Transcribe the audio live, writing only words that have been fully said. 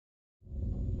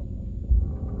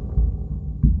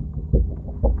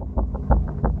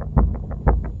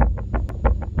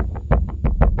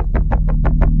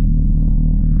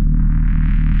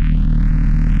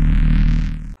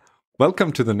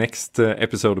welcome to the next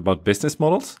episode about business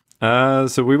models.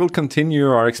 So we will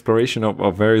continue our exploration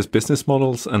of various business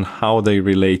models and how they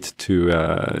relate to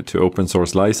open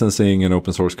source licensing and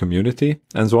open source community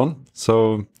and so on.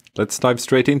 So let's dive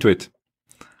straight into it.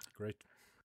 Great.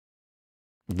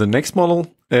 The next model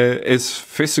is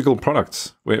physical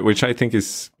products, which I think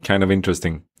is kind of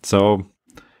interesting. So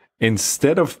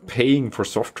instead of paying for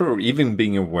software or even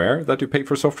being aware that you pay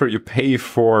for software, you pay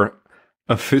for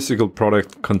a physical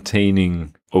product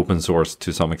containing open source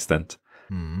to some extent.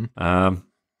 Mm-hmm.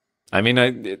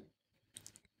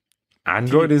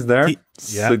 Android is there.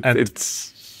 Yeah, it's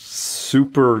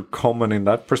super common in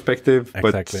that perspective.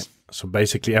 Exactly. But so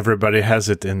basically everybody has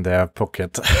it in their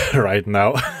pocket right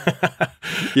now.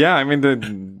 yeah, I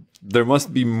mean, there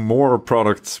must be more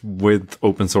products with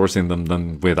open source in them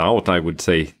than without, I would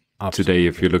say. Absolutely. Today,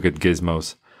 if you look at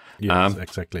gizmos. Yes,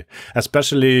 exactly.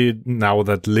 Especially now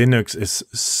that Linux is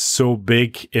so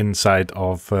big inside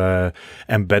of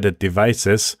embedded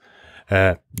devices,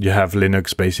 you have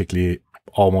Linux basically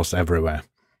almost everywhere.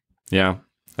 Yeah,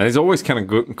 and it's always kind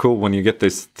of cool when you get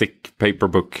this thick paper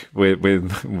book with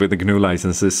the GNU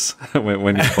licenses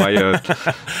when you buy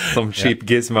some cheap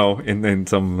gizmo in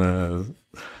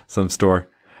some store.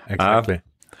 Exactly.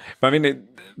 But I mean,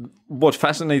 what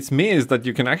fascinates me is that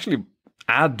you can actually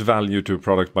add value to a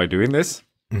product by doing this.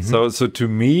 Mm-hmm. So to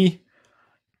me,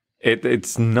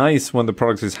 it's nice when the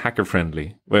product is hacker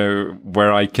friendly,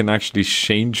 where I can actually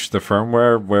change the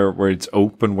firmware, where it's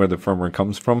open, where the firmware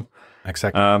comes from.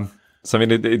 Exactly. So I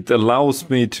mean, it allows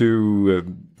me to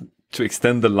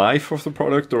extend the life of the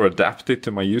product or adapt it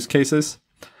to my use cases.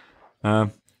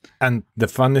 And the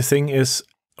funny thing is,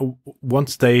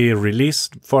 once they release,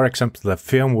 for example, the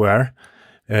firmware,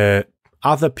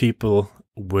 other people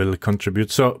will contribute.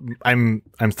 So I'm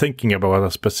thinking about a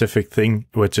specific thing,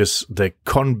 which is the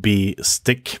Conbi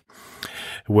stick,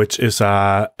 which is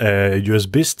a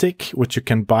USB stick, which you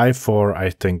can buy for,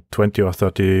 I think, 20 or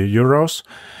 30 euros.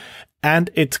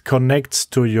 And it connects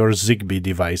to your Zigbee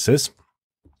devices.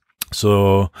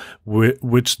 So,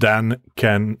 which then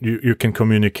you can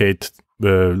communicate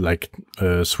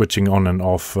switching on and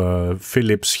off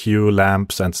Philips Hue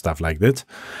lamps and stuff like that.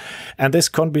 And this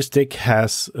Conbi stick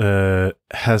has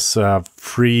a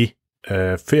free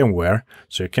firmware,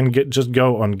 so you can just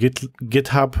go on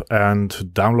GitHub and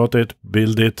download it,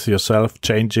 build it yourself,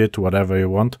 change it, whatever you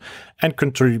want, and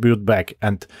contribute back.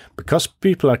 And because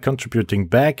people are contributing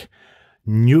back,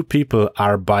 new people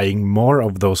are buying more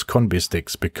of those Conbi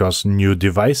sticks because new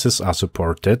devices are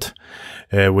supported,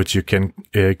 which you can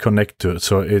connect to.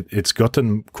 So it's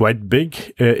gotten quite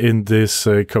big in this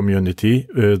community,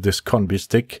 this Conbi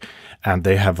stick, and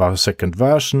they have a second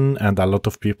version, and a lot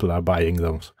of people are buying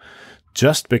those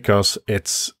just because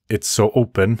it's so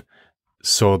open,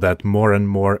 so that more and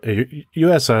more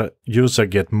you as a user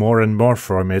get more and more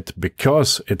from it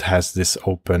because it has this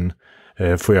open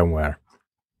firmware.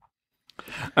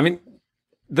 I mean,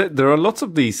 there are lots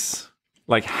of these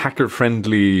like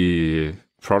hacker-friendly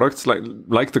products,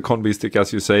 like the Conbi stick,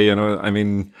 as you say. I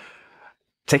mean,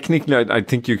 technically, I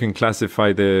think you can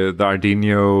classify the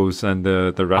Arduinos and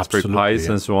the Raspberry Pis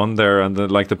and so on there, and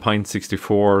the Pine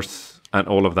 64s and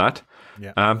all of that.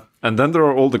 Yeah. And then there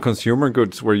are all the consumer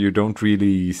goods where you don't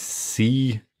really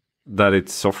see that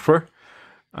it's software.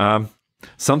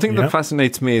 Something that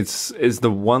fascinates me is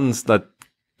the ones that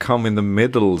come in the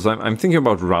middle. So I'm thinking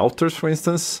about routers, for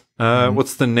instance.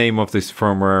 What's the name of this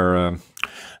firmware?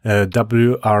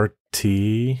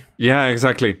 WRT. Yeah,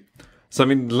 exactly. So I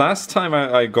mean, last time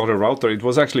I got a router, it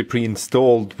was actually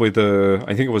pre-installed with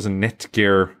I think it was a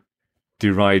Netgear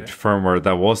derived firmware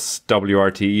that was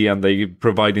WRT, and they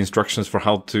provide instructions for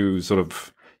how to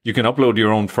you can upload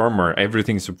your own firmware.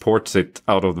 Everything supports it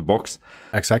out of the box.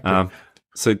 Exactly.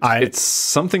 So it's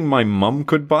something my mom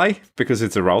could buy because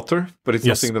it's a router, but it's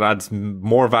something that adds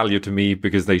more value to me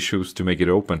because they choose to make it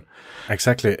open.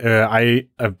 Exactly.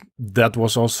 That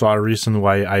was also a reason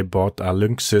why I bought a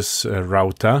Linksys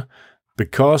router,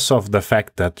 because of the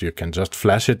fact that you can just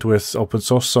flash it with open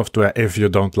source software if you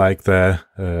don't like their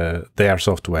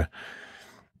software.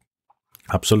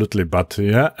 Absolutely. But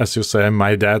yeah, as you say,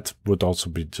 my dad would also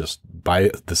be just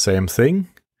buy the same thing,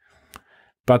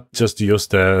 but just use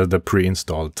the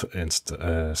pre-installed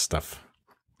stuff.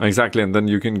 Exactly. And then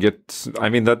you can get, I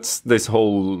mean, that's this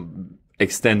whole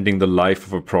extending the life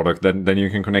of a product. Then you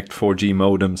can connect 4G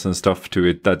modems and stuff to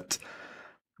it that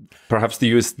perhaps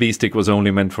the USB stick was only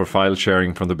meant for file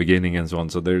sharing from the beginning and so on.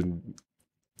 So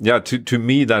to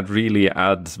me, that really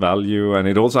adds value. And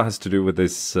it also has to do with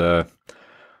this, the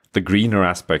greener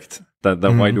aspect. That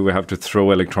why do we have to throw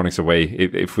electronics away?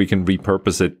 If we can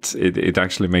repurpose it, it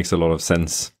actually makes a lot of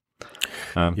sense.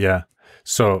 Yeah,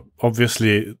 So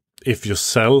obviously, if you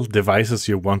sell devices,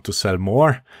 you want to sell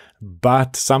more,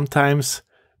 but sometimes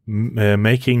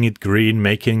making it green,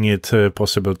 making it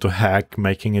possible to hack,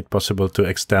 making it possible to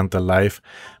extend the life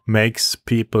makes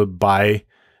people buy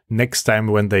next time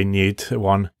when they need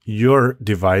your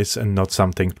device and not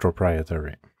something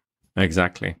proprietary.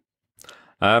 Exactly.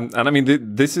 And I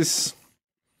mean, this is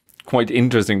quite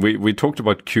interesting. We talked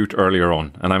about Qt earlier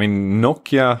on, and I mean,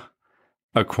 Nokia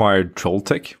acquired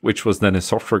Trolltech, which was then a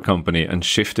software company, and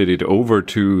shifted it over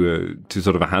to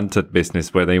sort of a handset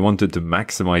business where they wanted to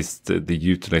maximize the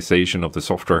utilization of the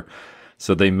software.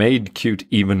 So they made Qt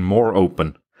even more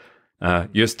open,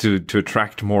 just to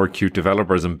attract more Qt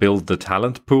developers and build the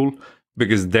talent pool,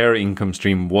 because their income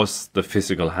stream was the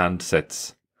physical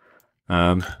handsets.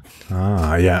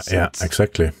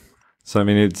 Exactly. So I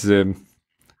mean, it's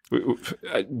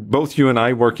both you and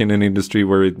I work in an industry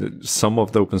where some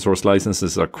of the open source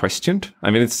licenses are questioned.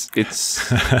 I mean, it's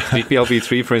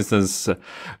GPLv3, for instance,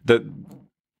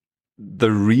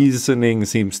 the reasoning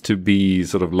seems to be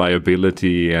sort of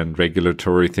liability and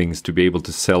regulatory things to be able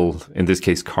to sell, in this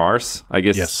case, cars. I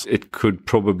guess it could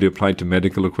probably apply to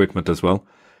medical equipment as well.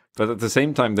 But at the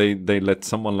same time, they let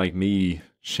someone like me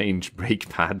change brake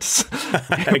pads,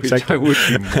 which I would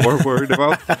be more worried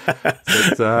about.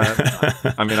 But,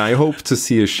 I mean, I hope to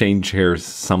see a change here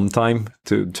sometime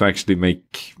to actually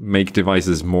make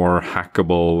devices more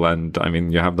hackable. And I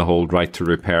mean, you have the whole right to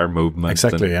repair movement,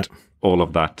 and all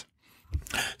of that.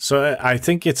 So I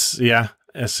think it's,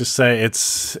 as you say,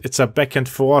 it's a back and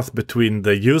forth between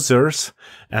the users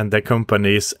and the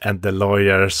companies and the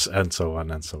lawyers and so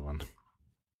on and so on.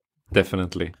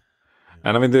 Definitely.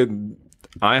 And I mean,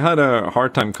 I had a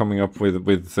hard time coming up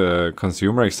with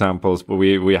consumer examples, but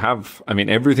we have, I mean,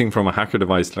 everything from a hacker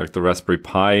device like the Raspberry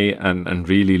Pi and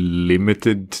really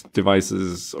limited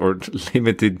devices, or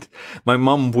limited. My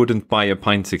mom wouldn't buy a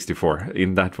Pine 64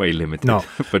 in that way, limited, no,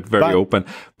 but very open.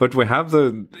 But we have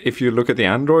if you look at the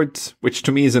Android, which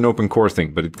to me is an open core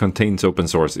thing, but it contains open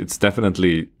source. It's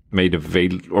definitely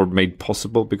made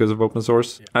possible because of open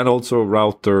source, and also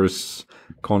routers,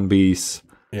 Conbis.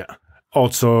 Yeah.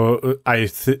 Also,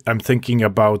 I'm thinking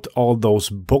about all those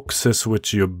boxes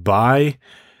which you buy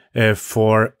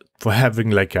for having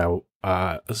like a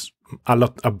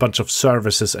bunch of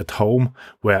services at home,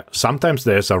 where sometimes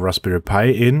there's a Raspberry Pi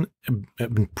in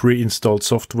pre-installed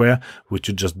software which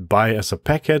you just buy as a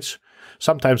package.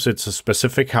 Sometimes it's a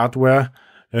specific hardware,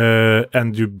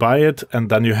 and you buy it, and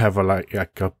then you have a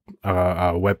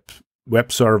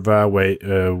web server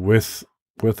with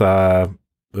a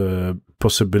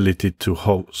possibility to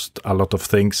host a lot of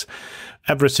things,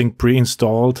 everything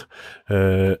pre-installed,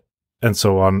 and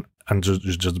so on, and you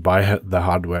just buy the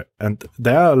hardware. And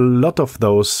there are a lot of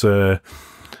those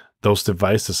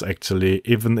devices actually,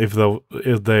 even if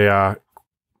they are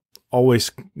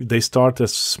they start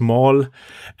as small,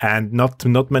 and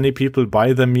not many people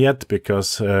buy them yet,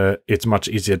 because it's much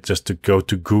easier just to go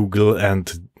to Google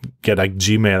and get a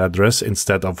Gmail address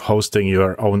instead of hosting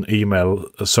your own email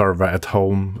server at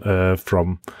home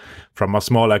from a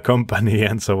smaller company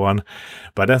and so on.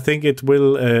 But I think it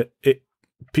will.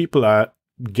 People are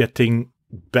getting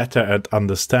better at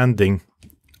understanding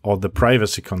all the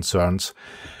privacy concerns,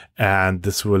 and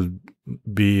this will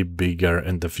be bigger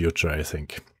in the future, I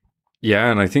think.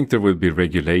 Yeah, and I think there will be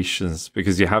regulations,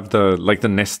 because you have the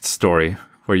Nest story,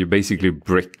 where you basically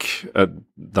brick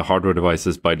the hardware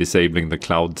devices by disabling the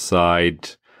cloud side,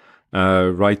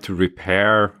 right to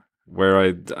repair,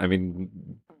 where I mean,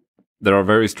 there are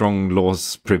very strong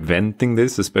laws preventing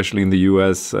this, especially in the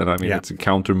US, and I mean, it's a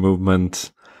counter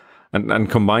movement, and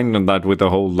combined on that with the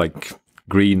whole like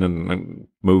green and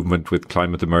movement with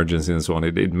climate emergency and so on,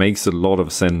 it makes a lot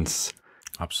of sense.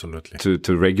 Absolutely.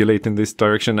 To regulate in this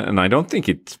direction. And I don't think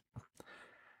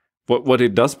what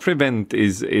it does prevent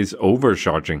is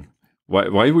overcharging.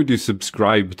 Why would you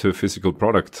subscribe to a physical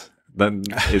product? Then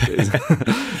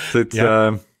it's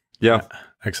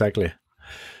exactly.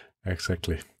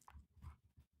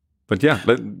 But yeah,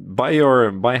 buy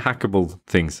hackable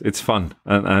things. It's fun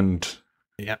and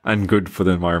good for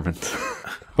the environment.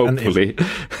 Hopefully.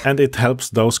 And it helps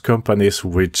those companies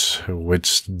which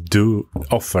do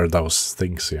offer those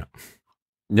things,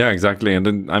 Yeah, exactly. And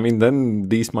then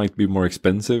these might be more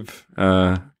expensive,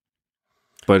 but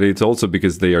it's also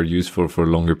because they are useful for a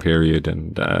longer period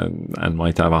and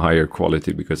might have a higher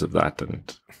quality because of that,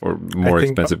 or more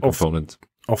expensive components.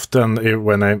 Often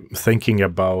when I'm thinking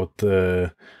about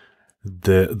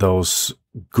those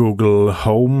Google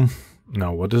Home,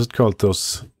 what is it called?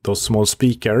 Those small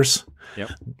speakers. Yep.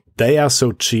 They are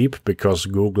so cheap because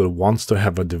Google wants to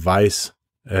have a device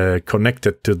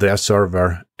connected to their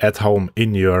server at home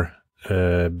in your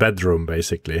bedroom,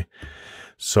 basically.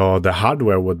 So the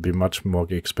hardware would be much more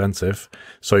expensive.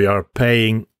 So you're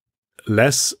paying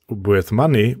less with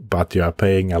money, but you are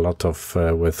paying a lot of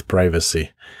with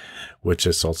privacy, which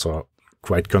is also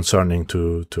quite concerning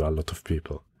to a lot of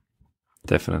people.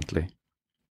 Definitely.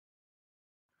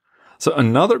 So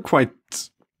another quite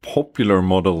popular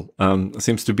model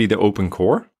seems to be the open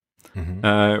core,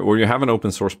 where you have an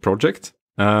open source project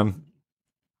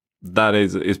that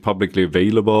is publicly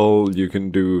available. You can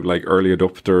do like early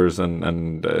adopters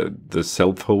and the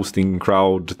self-hosting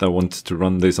crowd that wants to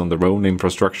run this on their own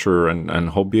infrastructure, and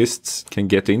hobbyists can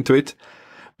get into it.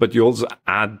 But you also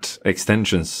add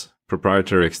extensions,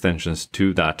 proprietary extensions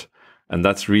to that. And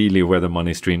that's really where the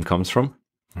money stream comes from.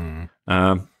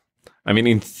 I mean,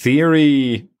 in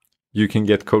theory, you can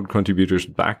get code contributors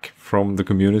back from the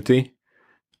community,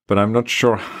 but I'm not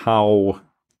sure how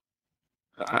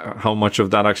much of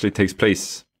that actually takes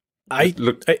place. I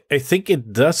think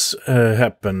it does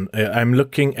happen. I'm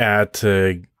looking at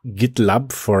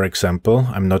GitLab, for example.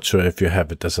 I'm not sure if you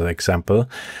have it as an example,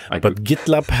 but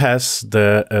GitLab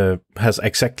has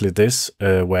exactly this,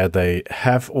 where they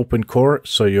have open core,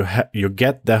 so you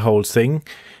get the whole thing,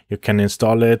 you can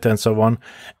install it and so on,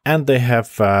 and they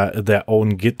have their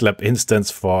own GitLab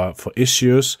instance for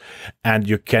issues, and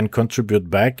you can contribute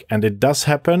back, and it does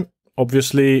happen.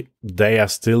 Obviously, they are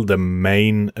still the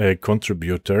main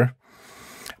contributor,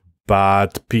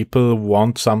 but people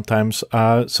want sometimes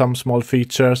some small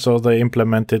feature, so they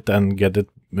implement it and get it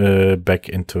back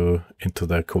into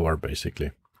their core,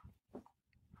 basically.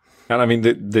 And I mean,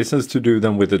 this has to do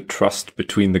then with the trust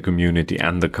between the community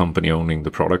and the company owning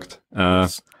the product.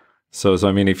 So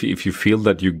I mean, if you feel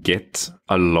that you get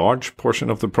a large portion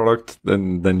of the product,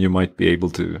 then you might be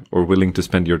able to or willing to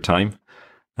spend your time.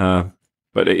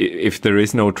 But if there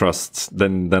is no trust,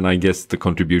 then I guess the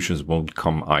contributions won't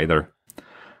come either.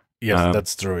 Yes,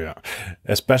 that's true. Yeah,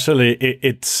 especially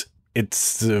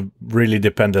it's really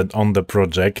dependent on the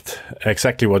project.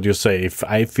 Exactly what you say. If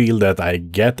I feel that I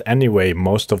get anyway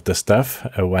most of the stuff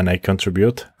when I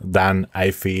contribute, then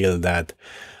I feel that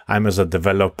I'm, as a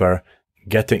developer,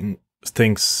 getting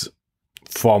things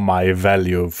for my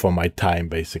value, for my time,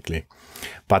 basically.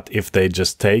 But if they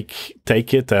just take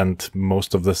it and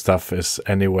most of the stuff is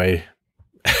anyway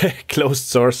closed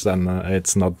source, then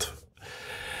it's not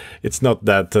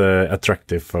that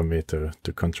attractive for me to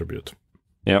contribute.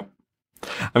 Yeah.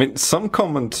 I mean, some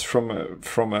comments from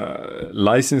a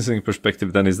licensing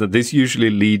perspective then is that this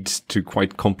usually leads to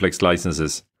quite complex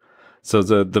licenses. So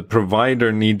the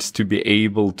provider needs to be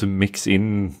able to mix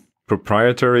in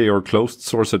proprietary or closed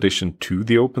source addition to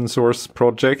the open source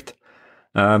project.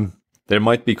 There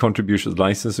might be contribution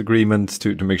license agreements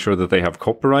to make sure that they have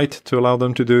copyright to allow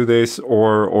them to do this,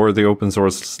 or the open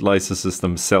source licenses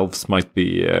themselves might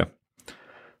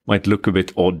look a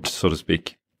bit odd, so to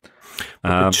speak.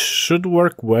 It should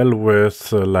work well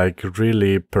with like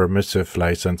really permissive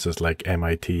licenses like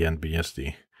MIT and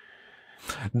BSD.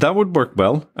 That would work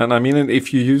well. And I mean,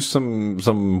 if you use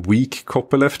some weak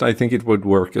copyleft, I think it would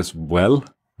work as well.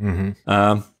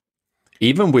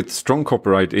 Even with strong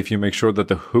copyright, if you make sure that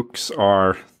the hooks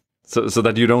are so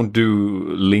that you don't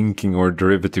do linking or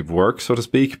derivative work, so to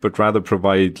speak, but rather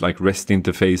provide like REST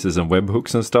interfaces and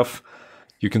webhooks and stuff,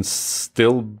 you can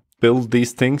still build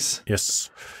these things. Yes.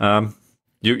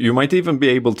 You might even be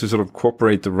able to sort of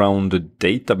cooperate around a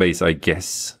database, I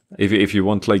guess. If you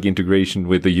want like integration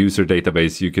with the user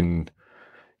database, you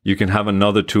can have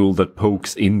another tool that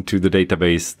pokes into the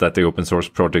database that the open source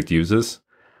project uses.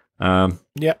 Yeah.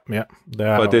 There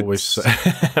are always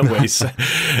ways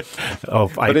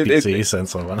of IPCs and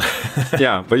so on.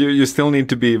 Yeah, but you still need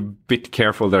to be a bit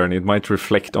careful there, and it might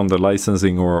reflect on the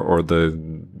licensing or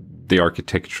the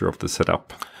architecture of the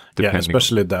setup. Yeah,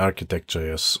 especially the architecture,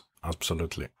 yes,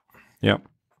 absolutely. Yeah.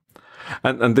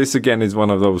 And this, again, is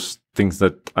one of those things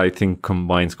that I think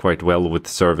combines quite well with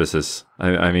services.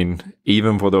 I mean,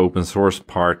 even for the open source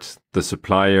part, the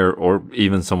supplier or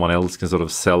even someone else can sort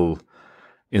of sell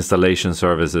installation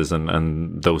services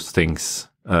and those things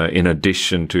in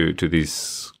addition to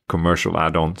these commercial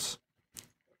add-ons.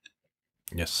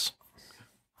 Yes.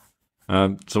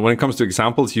 So when it comes to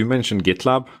examples, you mentioned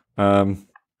GitLab.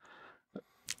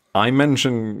 I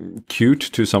mentioned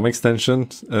Qt to some extent.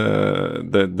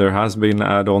 That there has been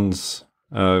add-ons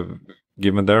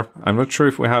given there. I'm not sure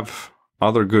if we have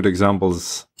other good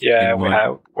examples. Yeah,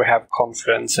 we have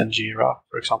Confluence and Jira,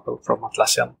 for example, from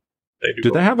Atlassian.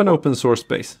 Do they have an open source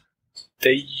base?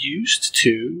 They used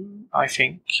to, I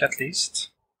think, at least.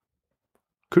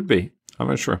 Could be. I'm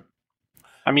not sure.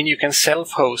 I mean, you can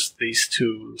self-host these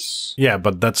tools. Yeah,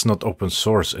 but that's not open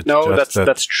source. It's No, just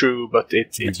that's true, but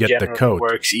it you get the generally code.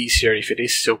 works easier if it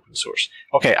is open source.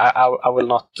 Okay, I will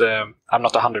not. I'm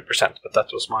not 100%, but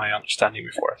that was my understanding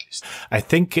before, at least. I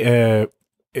think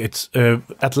it's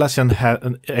Atlassian has.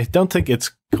 I don't think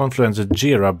it's Confluence and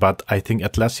Jira, but I think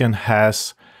Atlassian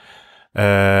has.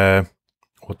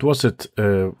 What was it?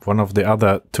 One of the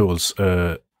other tools,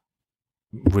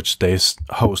 which they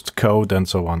host code and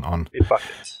so on.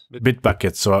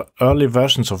 Bitbucket. So early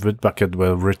versions of Bitbucket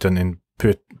were written in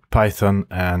Python,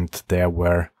 and there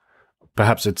were,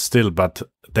 perhaps it's still, but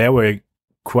they were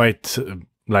quite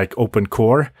like open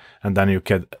core, and then you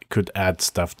could add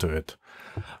stuff to it.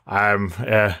 I'm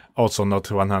also not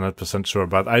 100% sure,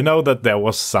 but I know that there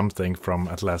was something from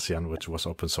Atlassian which was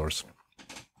open source.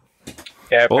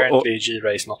 Yeah, apparently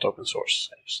Jira is not open source.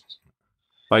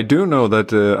 I do know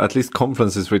that at least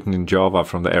Confluence is written in Java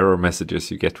from the error messages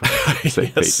you get when you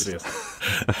save pages. Yes.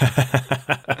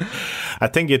 I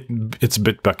think it's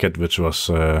Bitbucket which was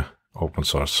open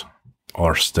source,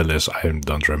 or still is. I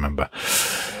don't remember.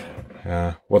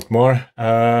 What more?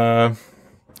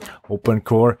 Open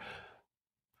core.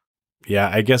 Yeah,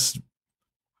 I guess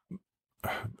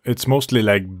it's mostly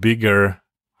like bigger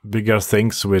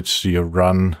things which you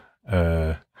run.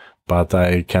 But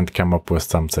I can't come up with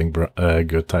something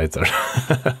good either.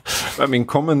 I mean,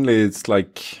 commonly it's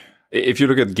like, if you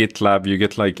look at GitLab, you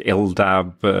get like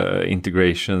LDAP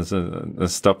integrations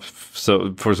and stuff.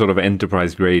 So for sort of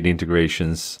enterprise grade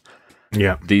integrations,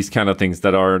 yeah, these kind of things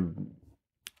that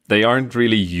they aren't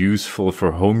really useful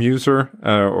for home user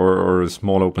or a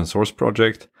small open source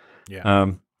project.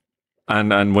 Yeah.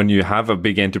 And when you have a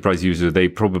big enterprise user, they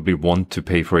probably want to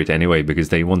pay for it anyway because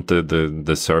they want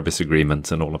the service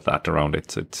agreements and all of that around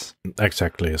it. So it's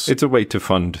exactly. Yes. It's a way to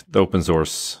fund the open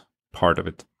source part of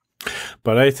it.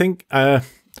 But I think I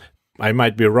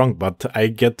might be wrong, but I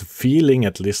get the feeling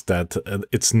at least that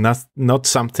it's not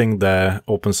something the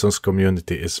open source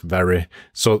community is very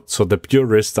so the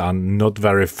purists are not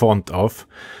very fond of,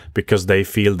 because they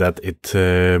feel that it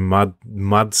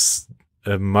muddies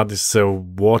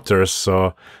water.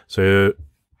 So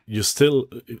you still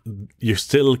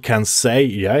can say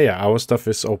yeah our stuff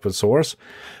is open source,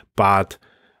 but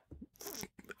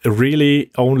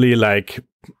really only like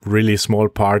really small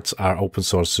parts are open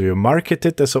source. So you market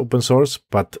it as open source,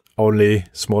 but only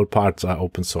small parts are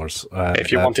open source.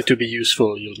 If you want it to be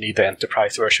useful, you'll need the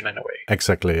enterprise version anyway.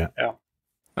 Exactly. Yeah.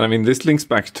 I mean, this links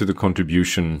back to the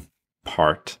contribution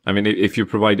part. I mean, if you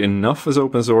provide enough as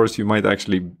open source, you might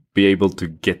actually be able to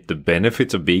get the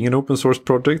benefits of being an open source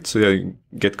project. So you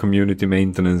get community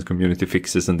maintenance, community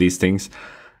fixes, and these things.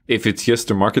 If it's just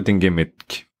a marketing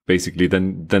gimmick, basically,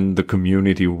 then the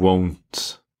community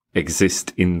won't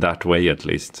exist in that way, at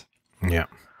least. Yeah.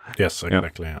 Yes,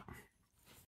 exactly. Yeah.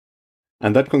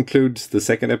 And that concludes the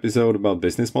second episode about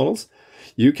business models.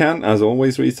 You can, as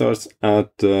always, reach us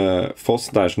at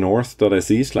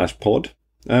foss-north.se/pod.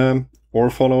 Or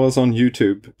follow us on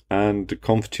YouTube and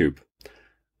ConfTube.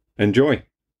 Enjoy.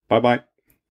 Bye-bye.